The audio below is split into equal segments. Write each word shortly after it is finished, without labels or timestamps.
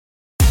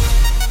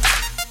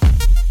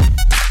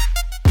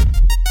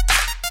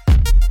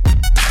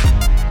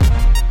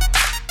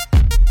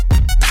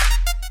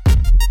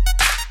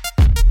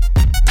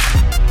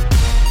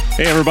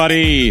Hey,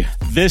 everybody.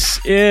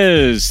 This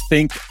is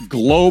Think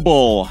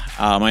Global.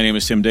 My name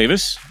is Tim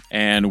Davis,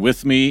 and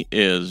with me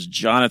is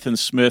Jonathan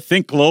Smith.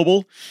 Think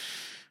Global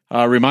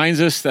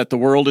reminds us that the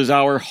world is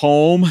our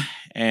home,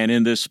 and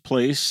in this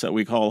place that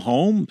we call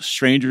home,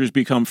 strangers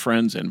become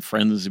friends and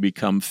friends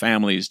become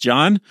families.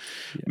 John,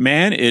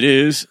 man, it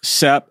is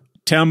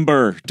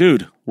September.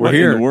 Dude, we're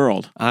here in the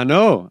world? I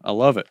know. I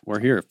love it.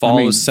 We're here.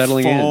 Fall is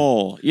settling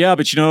in. Yeah,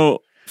 but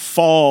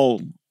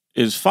fall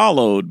is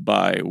followed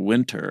by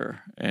winter.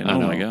 And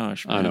oh my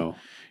gosh, man. I know.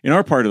 In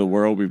our part of the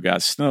world, we've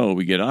got snow,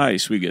 we get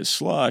ice, we get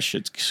slush.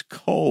 It's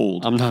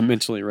cold. I'm not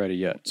mentally ready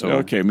yet. So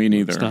okay, me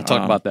neither. Let's not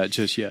talk about that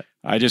just yet.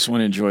 I just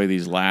want to enjoy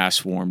these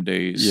last warm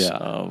days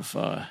of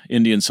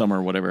Indian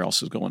summer, whatever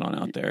else is going on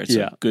out there. It's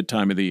a good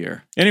time of the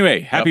year.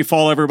 Anyway, happy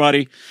fall,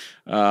 everybody.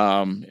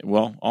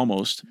 Well,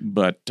 almost,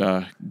 but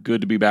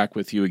good to be back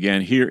with you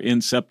again here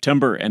in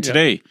September. And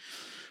today,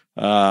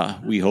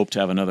 we hope to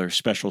have another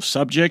special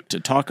subject to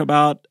talk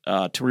about,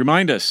 to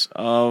remind us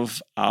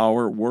of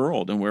our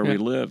world and where we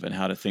live and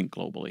how to think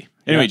globally.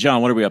 Anyway,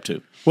 John, what are we up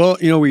to? Well,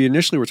 we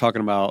initially were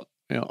talking about,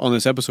 on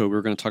this episode, we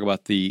were going to talk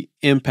about the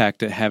impact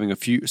that having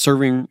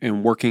serving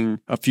and working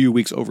a few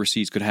weeks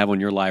overseas could have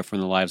on your life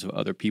and the lives of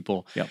other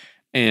people. Yep.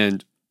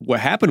 And what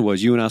happened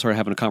was you and I started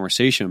having a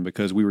conversation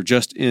because we were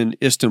just in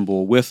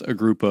Istanbul with a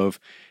group of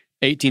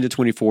 18 to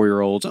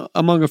 24-year-olds,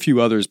 among a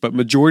few others, but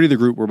majority of the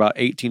group were about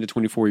 18 to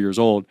 24 years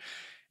old.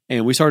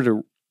 And we started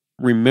to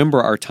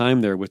remember our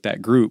time there with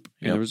that group.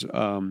 And there was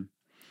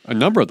a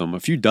number of them, a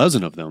few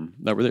dozen of them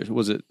that were there.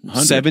 Was it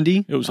 100.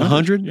 70? It was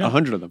 100? Yeah.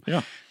 100 of them.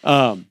 Yeah.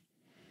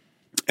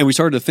 And we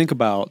started to think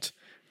about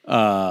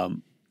how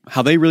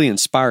they really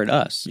inspired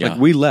us. Yeah. Like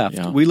we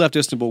left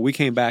Istanbul, we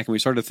came back, and we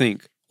started to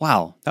think,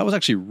 wow, that was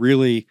actually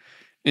really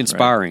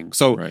inspiring. Right.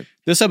 So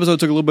this episode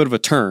took a little bit of a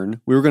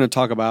turn. We were going to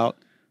talk about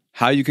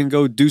how you can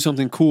go do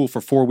something cool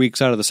for 4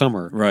 weeks out of the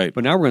summer. Right.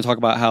 But now we're going to talk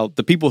about how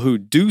the people who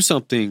do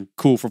something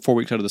cool for 4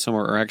 weeks out of the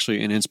summer are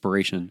actually an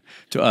inspiration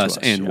to us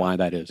and why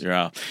that is.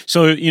 Yeah.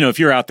 So, if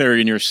you're out there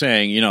and you're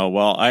saying,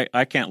 well,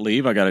 I can't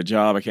leave, I got a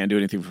job, I can't do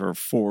anything for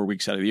 4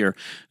 weeks out of the year.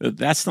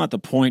 That's not the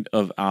point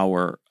of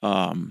our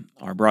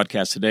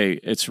broadcast today.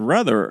 It's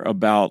rather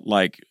about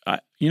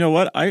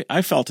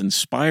I felt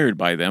inspired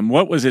by them.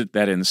 What was it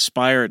that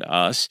inspired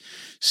us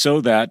so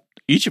that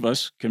each of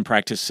us can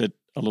practice it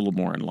a little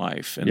more in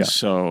life. And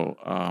so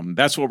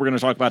that's what we're going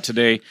to talk about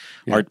today.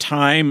 Yeah. Our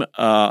time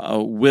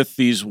with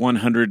these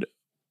 100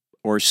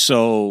 or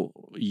so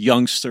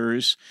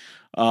youngsters.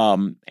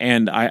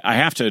 And I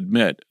have to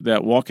admit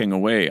that walking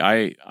away,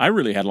 I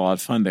really had a lot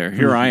of fun there.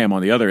 Here I am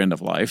on the other end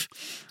of life.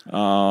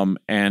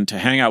 And to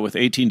hang out with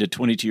 18 to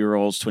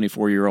 22-year-olds,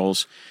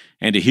 24-year-olds,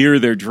 and to hear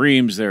their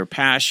dreams, their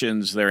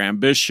passions, their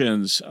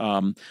ambitions,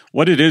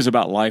 what it is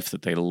about life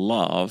that they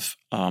love,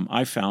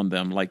 I found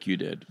them, like you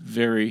did,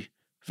 very,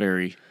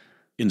 very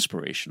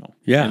inspirational.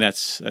 Yeah. And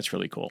that's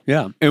really cool.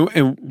 Yeah.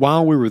 And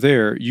while we were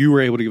there, you were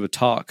able to give a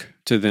talk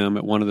to them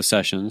at one of the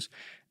sessions,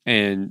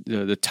 and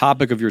the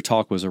topic of your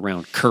talk was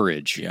around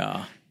courage.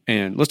 Yeah.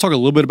 And let's talk a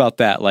little bit about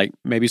that, like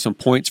maybe some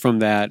points from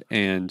that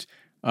and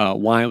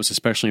why it was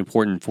especially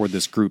important for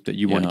this group that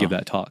you want to give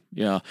that talk.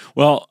 Yeah.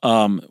 Well,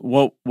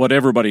 what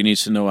everybody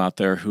needs to know out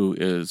there who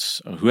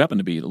happen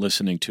to be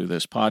listening to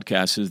this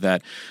podcast is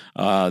that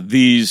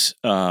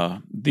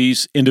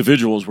these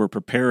individuals were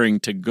preparing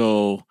to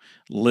go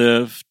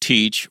live,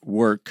 teach,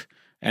 work,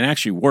 and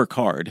actually work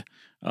hard.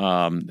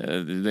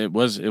 It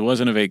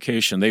wasn't a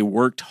vacation. They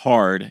worked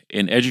hard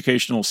in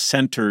educational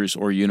centers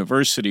or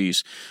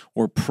universities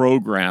or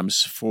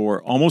programs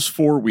for almost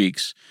 4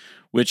 weeks,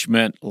 which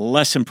meant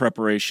lesson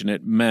preparation.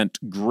 It meant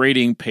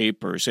grading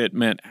papers. It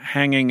meant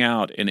hanging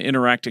out and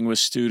interacting with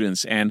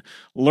students and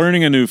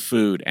learning a new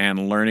food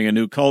and learning a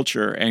new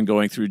culture and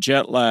going through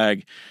jet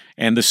lag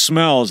and the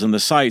smells and the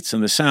sights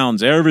and the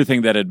sounds,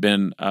 everything that had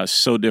been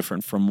so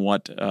different from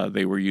what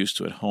they were used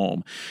to at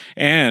home.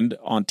 And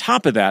on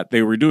top of that,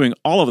 they were doing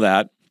all of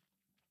that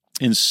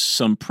in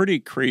some pretty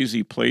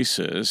crazy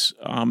places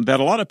that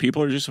a lot of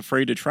people are just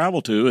afraid to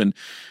travel to. And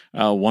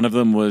one of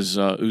them was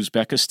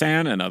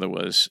Uzbekistan, another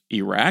was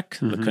Iraq,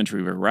 the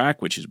country of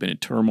Iraq, which has been in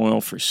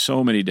turmoil for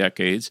so many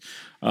decades.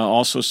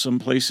 Also some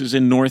places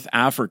in North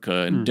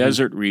Africa and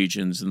desert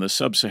regions and the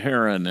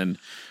sub-Saharan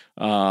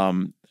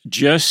and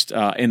just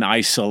in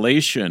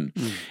isolation.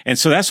 And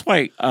so that's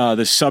why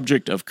the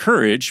subject of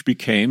courage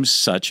became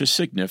such a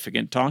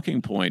significant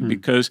talking point,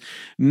 because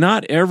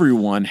not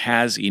everyone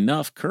has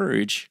enough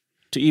courage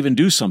to even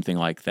do something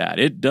like that.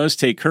 It does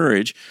take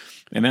courage,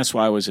 and that's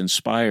why I was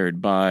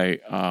inspired by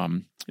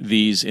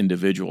these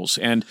individuals.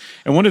 And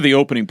one of the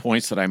opening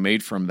points that I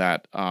made from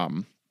that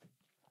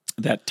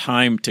that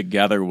time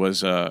together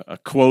was a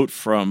quote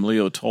from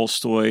Leo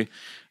Tolstoy,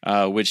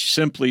 which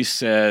simply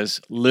says,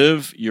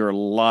 "Live your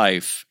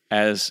life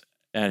as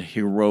a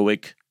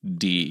heroic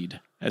deed,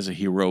 as a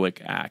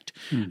heroic act."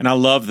 And I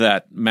love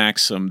that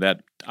maxim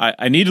that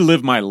I need to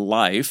live my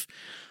life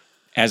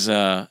as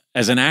an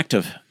act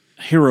of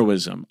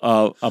heroism,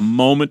 a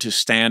moment to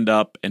stand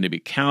up and to be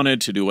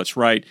counted, to do what's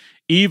right,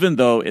 even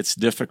though it's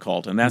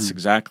difficult. And that's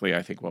exactly,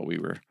 I think, what we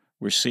were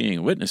we're seeing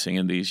and witnessing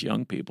in these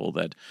young people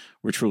that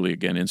were truly,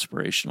 again,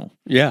 inspirational.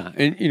 Yeah.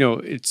 And,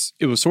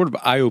 it was sort of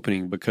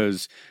eye-opening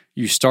because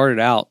you started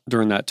out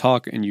during that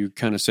talk and you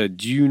kind of said,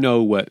 do you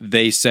know what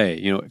they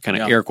say? Kind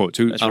of air quotes.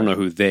 I don't know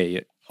who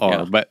they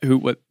are, but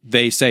what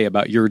they say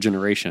about your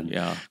generation.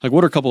 Yeah. Like,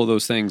 what are a couple of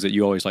those things that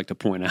you always like to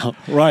point out?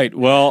 Right.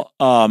 Well,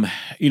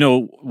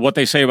 what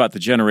they say about the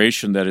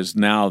generation that is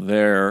now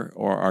there,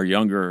 or our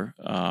younger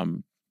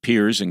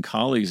peers and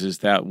colleagues, is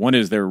that one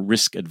is they're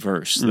risk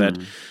adverse,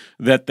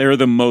 that they're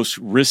the most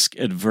risk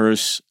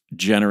adverse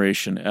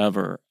generation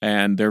ever,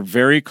 and they're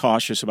very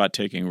cautious about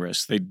taking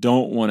risks. They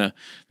don't want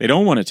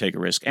to take a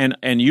risk.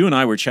 And you and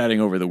I were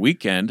chatting over the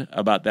weekend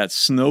about that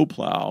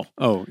snowplow.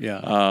 Oh yeah,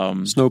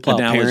 snowplow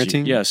analogy.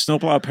 parenting. Yeah,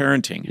 snowplow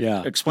parenting.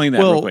 Yeah, explain that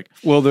real quick.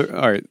 Well,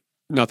 all right.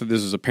 Not that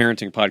this is a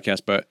parenting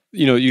podcast, but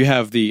you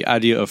have the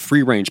idea of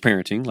free range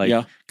parenting, like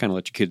kind of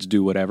let your kids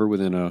do whatever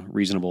within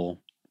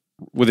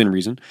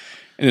reason.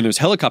 And then there's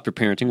helicopter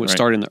parenting, which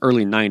started in the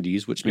early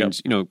 90s, which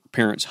means,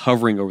 parents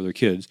hovering over their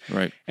kids.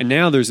 Right. And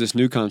now there's this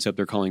new concept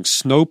they're calling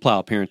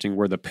snowplow parenting,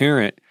 where the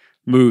parent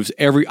moves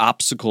every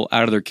obstacle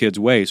out of their kid's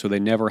way so they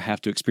never have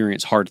to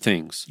experience hard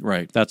things.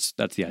 Right. That's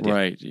the idea.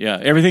 Right. Yeah.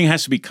 Everything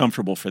has to be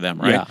comfortable for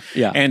them, right?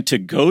 Yeah. And to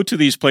go to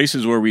these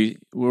places where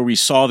we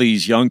saw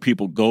these young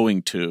people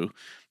going to,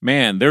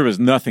 man, there was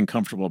nothing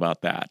comfortable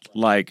about that.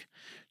 Like,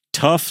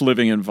 tough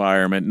living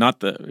environment,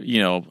 not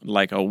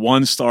like a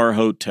one-star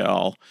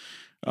hotel,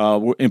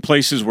 in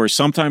places where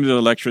sometimes the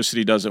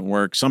electricity doesn't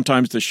work,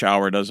 sometimes the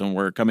shower doesn't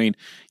work. I mean,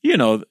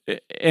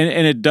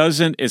 and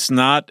it's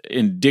not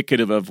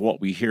indicative of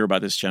what we hear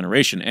about this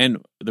generation.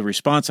 And the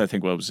response, I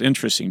think, what was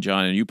interesting,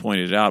 John, and you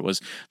pointed it out, was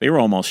they were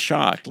almost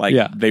shocked. Like,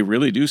 they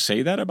really do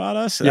say that about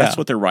us? That's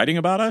what they're writing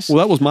about us? Well,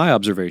 that was my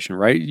observation,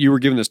 right? You were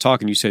giving this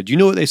talk and you said, you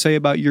know what they say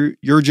about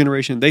your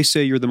generation? They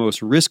say you're the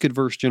most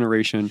risk-adverse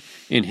generation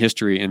in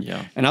history.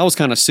 And I was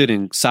kind of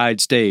sitting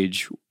side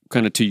stage,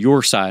 kind of to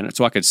your side,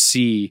 so I could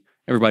see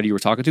everybody you were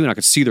talking to, and I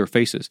could see their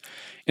faces.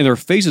 And their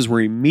faces were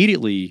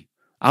immediately,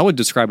 I would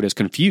describe it as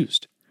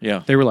confused.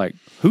 Yeah. They were like,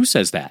 who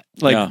says that?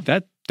 Like,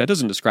 that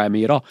doesn't describe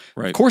me at all.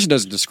 Right. Of course it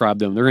doesn't describe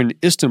them. They're in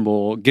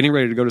Istanbul, getting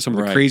ready to go to some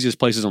of the craziest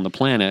places on the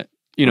planet.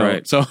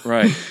 So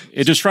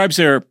it describes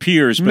their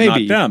peers, but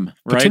maybe, not them.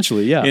 Right?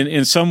 Potentially, yeah.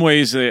 In some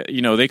ways, they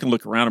can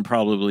look around and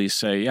probably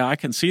say, "Yeah, I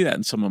can see that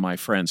in some of my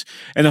friends."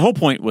 And the whole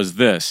point was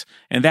this,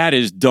 and that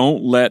is,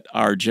 don't let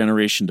our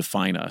generation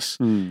define us.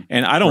 And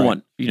I don't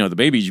want the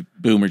baby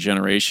boomer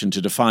generation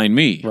to define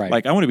me. Right.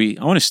 Like, I want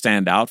to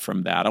stand out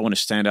from that. I want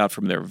to stand out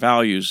from their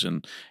values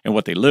and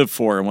what they live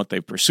for and what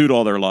they've pursued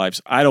all their lives.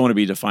 I don't want to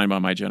be defined by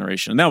my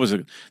generation. And that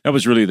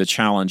was really the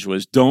challenge,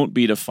 was don't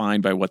be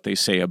defined by what they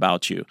say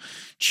about you.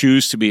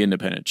 Choose to be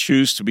independent.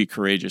 Choose to be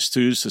courageous.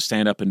 Choose to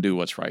stand up and do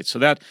what's right. So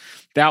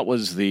that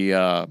was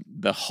the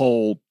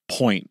whole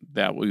point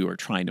that we were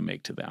trying to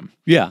make to them.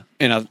 Yeah,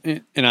 and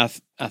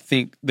I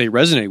think they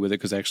resonate with it,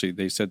 because actually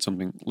they said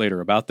something later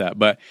about that.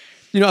 But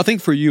I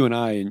think for you and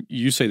I, and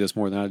you say this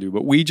more than I do,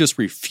 but we just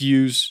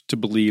refuse to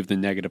believe the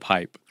negative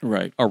hype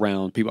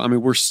around people. I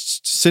mean, we're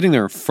sitting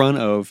there in front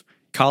of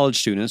college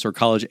students or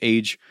college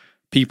age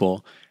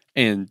people,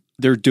 and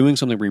they're doing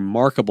something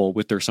remarkable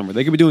with their summer.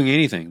 They could be doing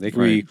anything. They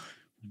could be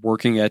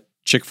working at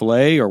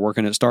Chick-fil-A or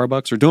working at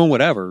Starbucks or doing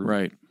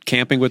whatever,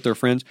 camping with their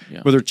friends,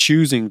 but they're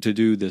choosing to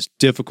do this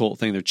difficult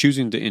thing. They're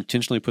choosing to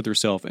intentionally put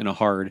themselves in a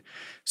hard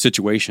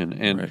situation.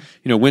 And,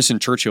 Winston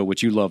Churchill,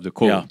 which you love to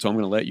quote, so I'm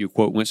going to let you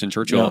quote Winston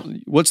Churchill. Yeah.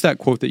 What's that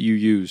quote that you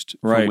used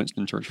from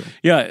Winston Churchill?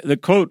 Yeah, the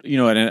quote,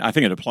 and I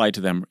think it applied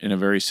to them in a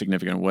very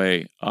significant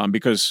way,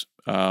 because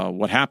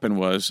what happened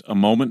was a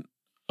moment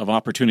of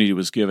opportunity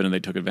was given and they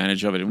took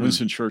advantage of it. And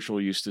Winston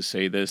Churchill used to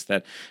say this,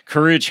 that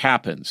courage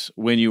happens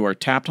when you are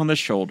tapped on the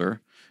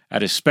shoulder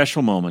at a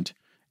special moment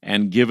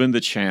and given the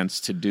chance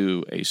to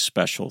do a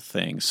special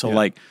thing. So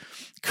like,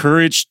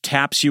 courage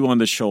taps you on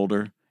the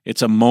shoulder.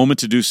 It's a moment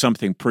to do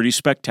something pretty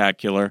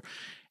spectacular,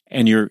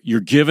 and you're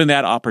given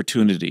that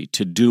opportunity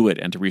to do it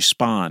and to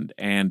respond.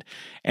 And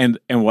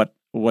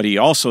what he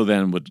also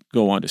then would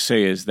go on to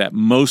say is that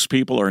most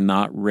people are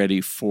not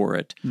ready for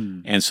it.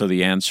 And so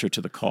the answer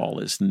to the call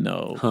is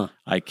no,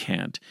 I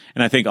can't.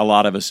 And I think a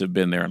lot of us have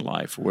been there in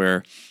life,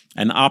 where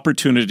an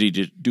opportunity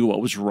to do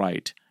what was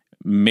right,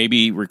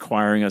 maybe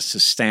requiring us to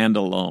stand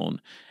alone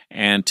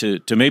and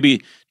to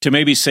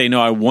maybe say, no,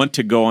 I want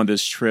to go on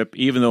this trip,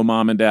 even though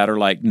mom and dad are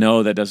like,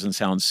 no, that doesn't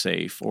sound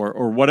safe,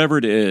 or whatever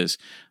it is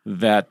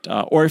that,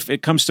 or if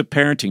it comes to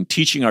parenting,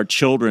 teaching our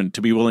children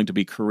to be willing to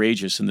be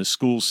courageous in the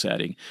school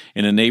setting,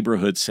 in a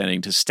neighborhood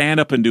setting, to stand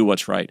up and do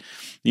what's right.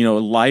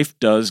 Life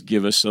does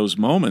give us those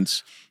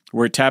moments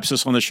where it taps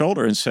us on the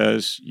shoulder and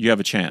says, you have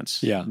a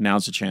chance. Yeah.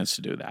 Now's the chance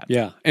to do that.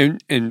 Yeah.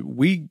 And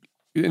we,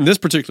 in this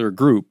particular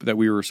group that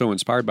we were so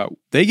inspired by,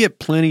 they get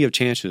plenty of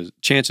chances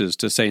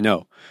to say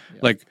no. Yeah.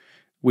 Like,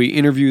 we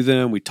interview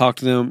them, we talk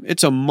to them.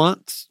 It's a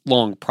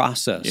month-long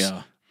process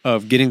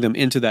of getting them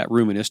into that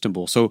room in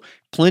Istanbul. So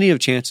plenty of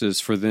chances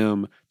for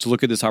them to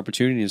look at this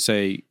opportunity and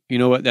say, you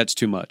know what, that's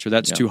too much, or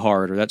that's too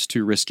hard, or that's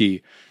too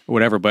risky, or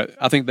whatever. But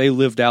I think they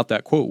lived out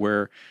that quote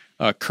where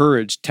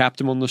courage tapped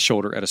them on the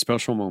shoulder at a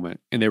special moment,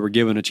 and they were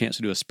given a chance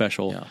to do a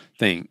special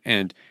thing.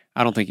 And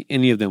I don't think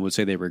any of them would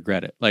say they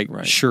regret it. Like,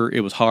 sure,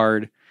 it was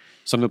hard.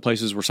 Some of the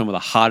places were some of the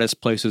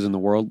hottest places in the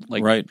world,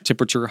 like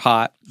temperature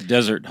hot.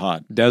 Desert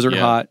hot.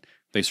 Hot.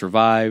 They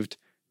survived,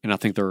 and I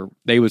think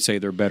they would say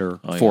they're better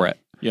for it.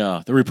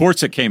 Yeah. The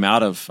reports that came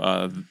out of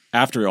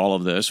after all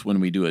of this, when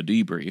we do a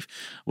debrief,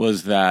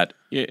 was that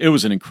it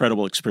was an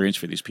incredible experience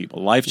for these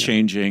people.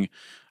 Life-changing,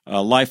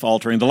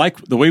 life-altering.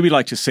 The way we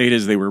like to say it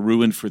is they were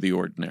ruined for the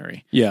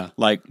ordinary. Yeah.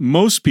 Like,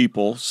 most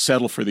people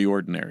settle for the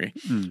ordinary.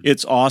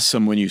 It's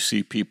awesome when you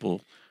see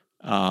people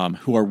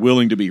who are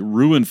willing to be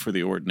ruined for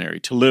the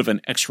ordinary, to live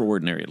an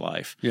extraordinary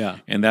life. Yeah.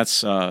 And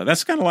that's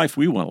the kind of life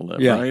we want to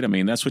live, right? I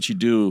mean, that's what you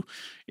do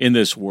in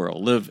this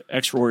world. Live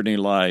extraordinary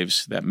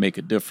lives that make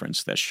a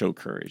difference, that show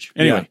courage.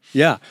 Anyway.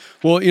 Yeah.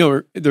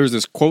 Well, there's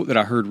this quote that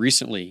I heard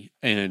recently,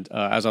 and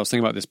as I was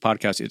thinking about this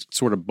podcast, it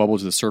sort of bubbled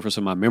to the surface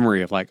of my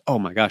memory of like, oh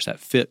my gosh, that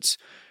fits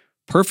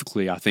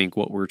perfectly, I think,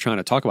 what we're trying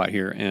to talk about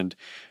here. And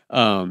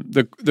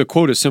the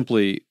quote is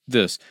simply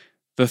this: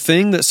 the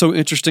thing that's so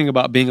interesting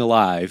about being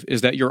alive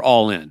is that you're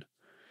all in.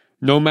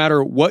 No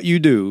matter what you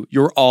do,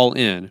 you're all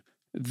in.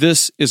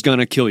 This is going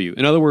to kill you.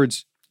 In other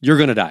words, you're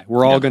going to die.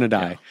 We're all going to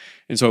die. Yeah.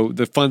 And so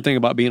the fun thing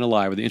about being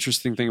alive, or the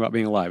interesting thing about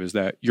being alive, is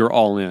that you're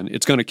all in.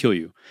 It's going to kill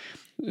you.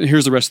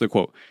 Here's the rest of the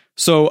quote.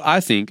 So I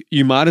think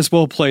you might as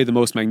well play the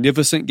most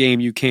magnificent game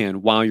you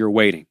can while you're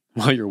waiting.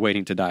 While you're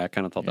waiting to die. I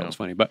kind of thought that was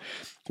funny. But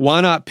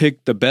why not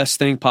pick the best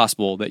thing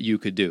possible that you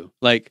could do?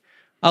 Like,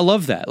 I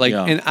love that. Like,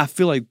 and I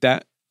feel like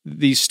that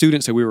these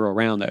students that we were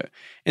around, that,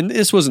 and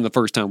this wasn't the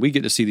first time. We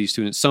get to see these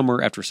students summer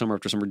after summer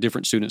after summer,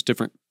 different students,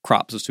 different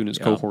crops of students,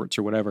 cohorts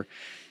or whatever.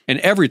 And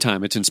every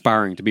time it's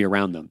inspiring to be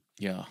around them.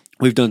 Yeah.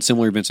 We've done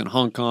similar events in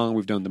Hong Kong.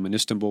 We've done them in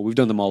Istanbul. We've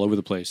done them all over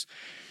the place.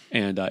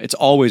 And it's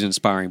always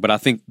inspiring. But I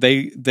think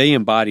they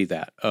embody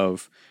that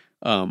of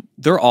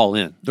they're all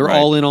in. They're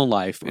all in on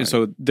life. And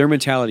so their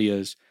mentality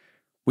is,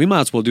 we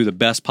might as well do the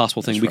best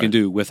possible thing we can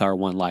do with our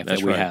one life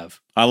that we have.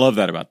 I love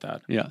that about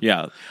that. Yeah.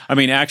 Yeah. I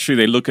mean, actually,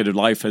 they look at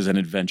life as an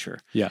adventure.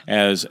 Yeah.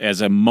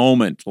 As a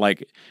moment.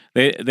 Like,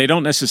 they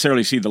don't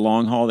necessarily see the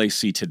long haul, they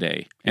see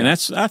today. And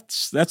that's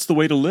the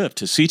way to live,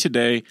 to see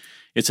today.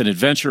 It's an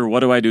adventure. What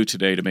do I do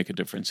today to make a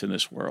difference in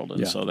this world?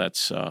 And so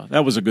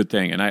that was a good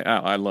thing. And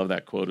I love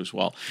that quote as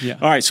well. Yeah.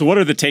 All right. So what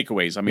are the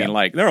takeaways? I mean,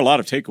 like, there are a lot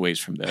of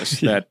takeaways from this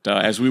that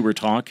as we were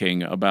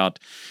talking about,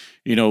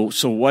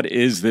 so what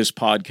is this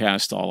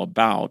podcast all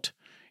about?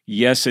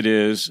 Yes, it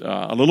is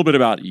a little bit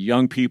about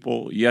young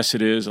people. Yes,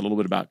 it is a little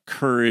bit about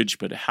courage.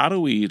 But how do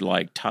we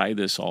tie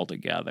this all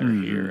together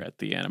here at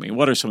the end? I mean,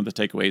 what are some of the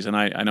takeaways? And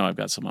I know I've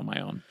got some on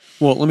my own.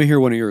 Well, let me hear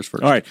one of yours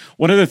first. All right.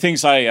 One of the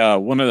things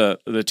one of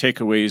the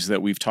takeaways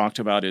that we've talked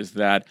about is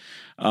that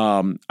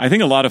I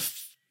think a lot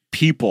of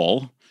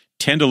people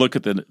tend to look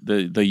at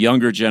the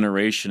younger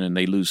generation and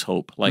they lose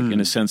hope, in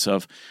a sense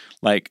of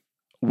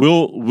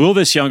will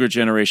this younger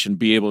generation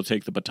be able to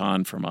take the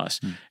baton from us?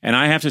 And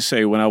I have to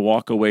say, when I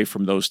walk away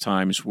from those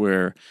times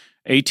where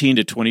 18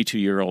 to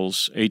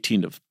 22-year-olds,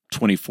 18 to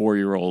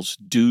 24-year-olds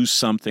do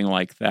something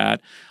like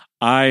that,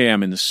 I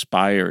am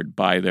inspired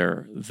by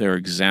their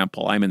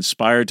example. I'm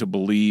inspired to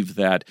believe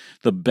that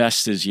the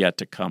best is yet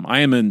to come. I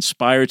am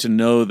inspired to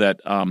know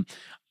that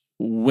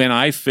when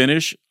I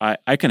finish,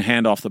 I can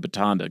hand off the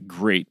baton to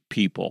great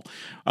people.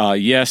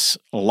 Yes,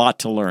 a lot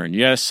to learn.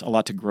 Yes, a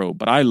lot to grow.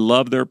 But I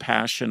love their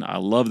passion. I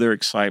love their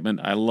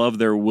excitement. I love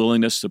their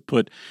willingness to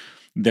put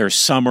their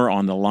summer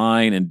on the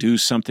line and do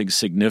something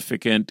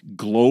significant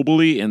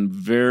globally in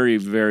very,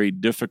 very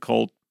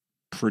difficult,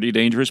 pretty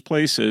dangerous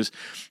places.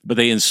 But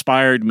they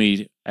inspired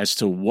me as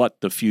to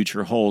what the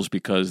future holds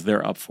because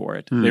they're up for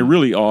it. They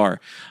really are,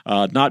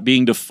 not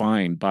being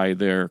defined by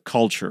their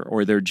culture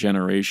or their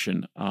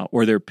generation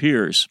or their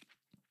peers,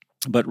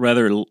 but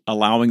rather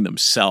allowing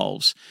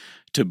themselves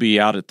to be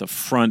out at the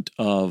front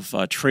of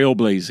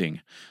trailblazing,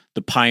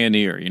 the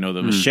pioneer,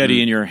 the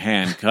machete in your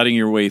hand, cutting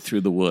your way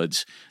through the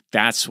woods.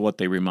 That's what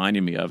they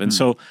reminded me of. And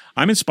so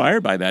I'm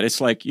inspired by that.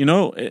 It's like,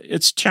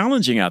 it's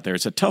challenging out there.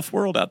 It's a tough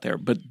world out there,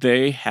 but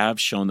they have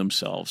shown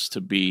themselves to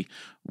be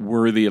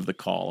worthy of the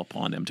call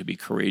upon them to be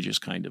courageous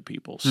kind of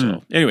people.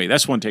 So anyway,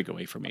 that's one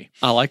takeaway for me.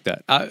 I like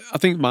that. I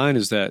think mine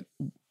is that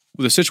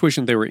the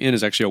situation they were in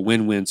is actually a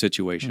win-win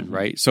situation,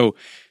 right? So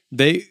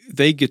they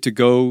get to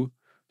go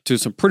to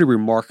some pretty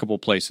remarkable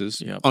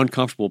places,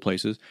 uncomfortable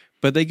places,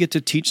 but they get to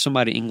teach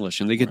somebody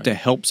English and they get to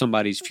help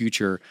somebody's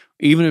future.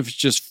 Even if it's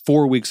just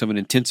 4 weeks of an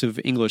intensive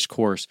English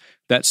course,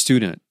 that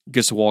student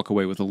gets to walk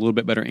away with a little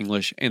bit better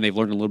English and they've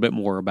learned a little bit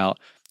more about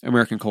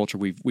American culture.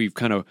 We've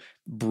kind of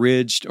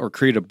bridged or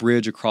created a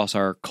bridge across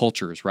our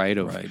cultures, right?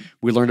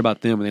 We learned about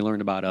them and they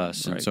learned about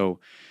us. And so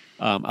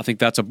I think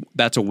that's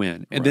a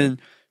win. And then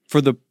for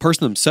the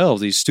person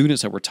themselves, these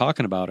students that we're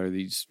talking about are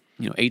these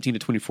 18 to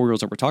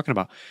 24-year-olds that we're talking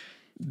about.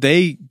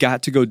 They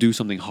got to go do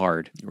something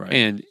hard,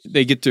 and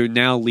they get to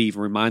now leave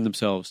and remind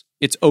themselves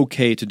it's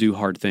okay to do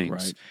hard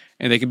things,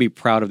 and they can be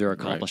proud of their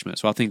accomplishment.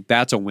 So I think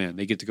that's a win.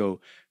 They get to go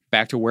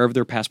back to wherever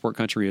their passport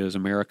country is,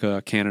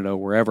 America, Canada,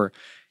 wherever,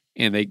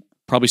 and they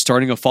probably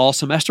starting a fall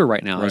semester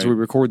right now as Right. we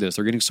record this.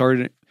 They're getting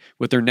started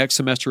with their next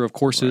semester of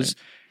courses,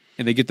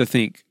 and they get to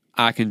think,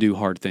 I can do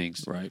hard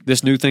things. Right.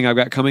 This new thing I've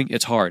got coming,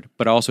 it's hard,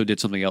 but I also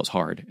did something else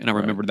hard, and I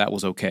remembered that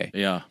was okay.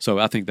 Yeah. So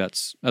I think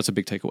that's a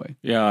big takeaway.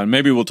 Yeah, and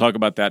maybe we'll talk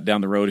about that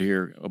down the road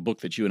here. A book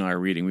that you and I are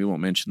reading. We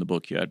won't mention the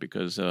book yet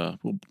because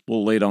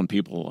we'll lay it on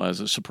people as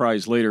a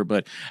surprise later.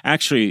 But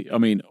actually, I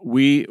mean,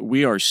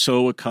 we are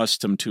so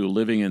accustomed to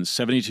living in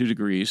 72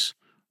 degrees,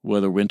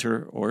 whether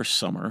winter or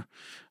summer.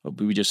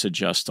 We just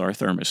adjust our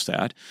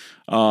thermostat.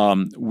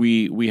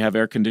 We have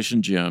air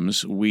conditioned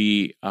gyms.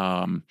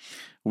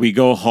 We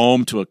go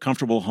home to a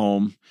comfortable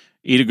home,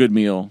 eat a good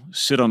meal,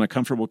 sit on a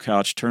comfortable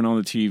couch, turn on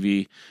the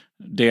TV.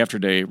 Day after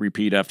day,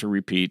 repeat after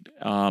repeat.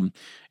 And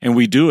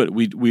we do it.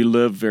 We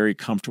live very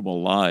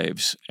comfortable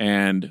lives.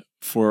 And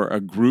for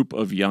a group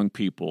of young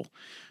people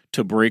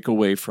to break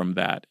away from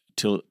that,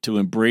 to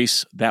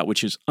embrace that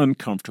which is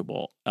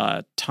uncomfortable,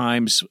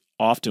 times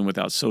often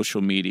without social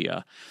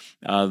media,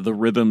 the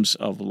rhythms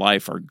of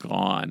life are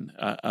gone.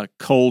 A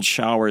cold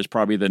shower is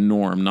probably the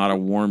norm, not a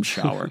warm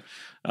shower.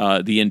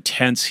 The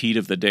intense heat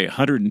of the day,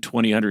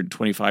 120,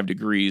 125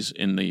 degrees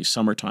in the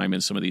summertime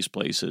in some of these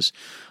places,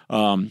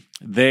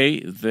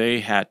 they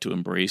had to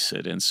embrace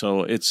it, and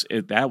so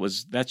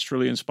that's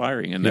truly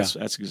inspiring, and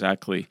that's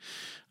exactly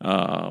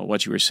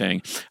what you were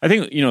saying. I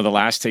think the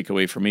last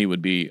takeaway for me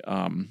would be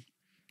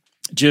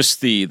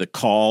just the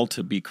call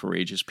to be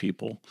courageous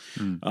people.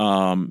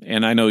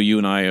 And I know you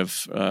and I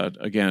have,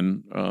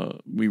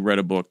 we read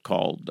a book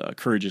called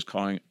Courage is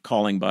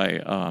Calling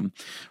by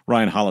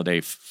Ryan Holiday.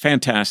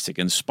 Fantastic,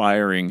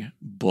 inspiring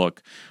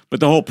book.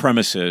 But the whole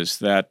premise is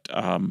that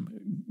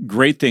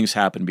great things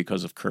happen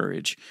because of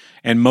courage.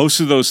 And most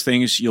of those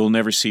things you'll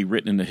never see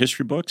written in the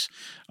history books.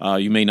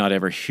 You may not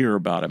ever hear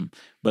about them.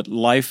 But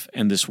life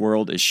and this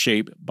world is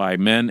shaped by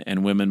men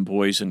and women,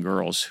 boys and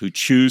girls who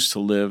choose to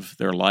live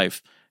their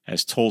life,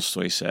 as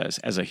Tolstoy says,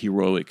 as a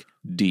heroic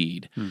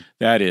deed.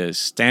 That is,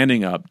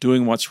 standing up,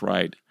 doing what's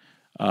right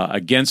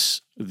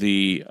against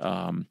the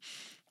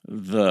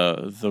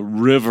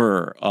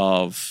river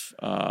of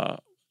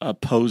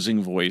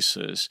opposing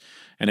voices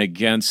and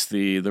against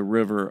the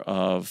river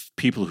of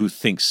people who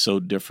think so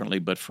differently.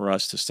 But for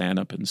us to stand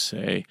up and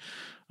say,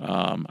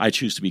 I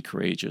choose to be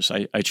courageous.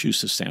 I choose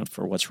to stand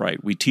for what's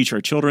right. We teach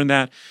our children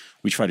that.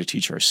 We try to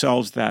teach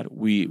ourselves that.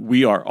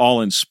 We are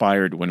all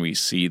inspired when we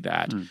see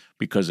that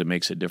because it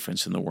makes a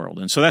difference in the world.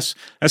 And so that's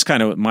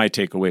kind of my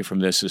takeaway from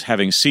this is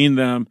having seen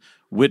them,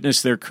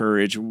 witness their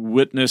courage,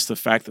 witness the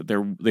fact that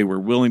they were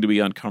willing to be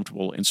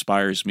uncomfortable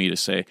inspires me to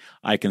say,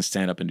 I can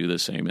stand up and do the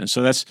same. And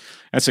so that's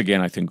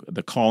again, I think,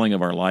 the calling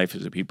of our life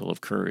as a people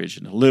of courage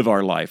and to live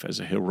our life as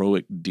a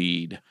heroic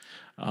deed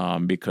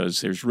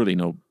because there's really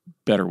no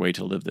better way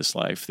to live this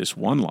life, this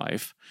one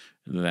life,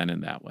 than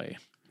in that way.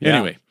 Yeah.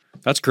 Anyway.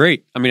 That's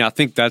great. I mean, I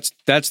think that's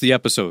the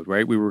episode,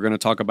 right? We were going to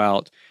talk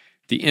about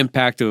the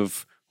impact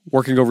of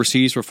working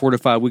overseas for 4 to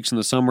 5 weeks in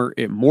the summer.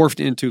 It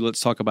morphed into let's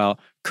talk about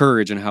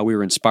courage and how we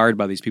were inspired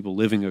by these people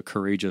living a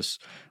courageous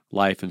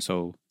life. And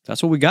so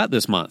that's what we got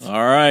this month.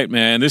 All right,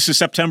 man. This is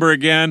September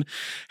again.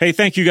 Hey,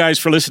 thank you guys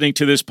for listening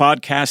to this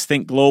podcast,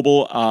 Think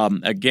Global.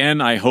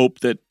 Again, I hope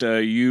that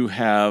you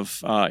have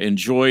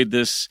enjoyed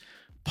this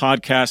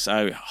podcast.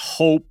 I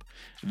hope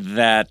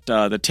that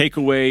the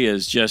takeaway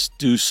is just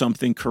do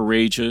something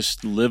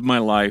courageous, live my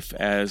life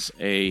as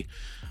a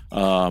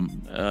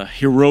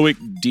heroic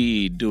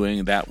deed,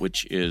 doing that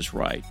which is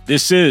right.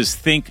 This is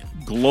Think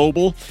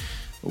Global,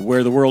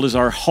 where the world is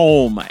our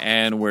home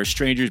and where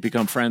strangers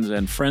become friends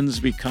and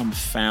friends become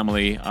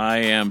family. I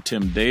am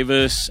Tim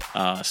Davis,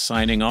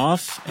 signing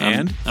off.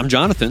 And I'm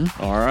Jonathan.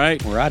 all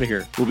right, We're out of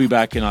here. we'll be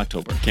back in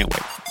October. Can't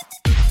wait.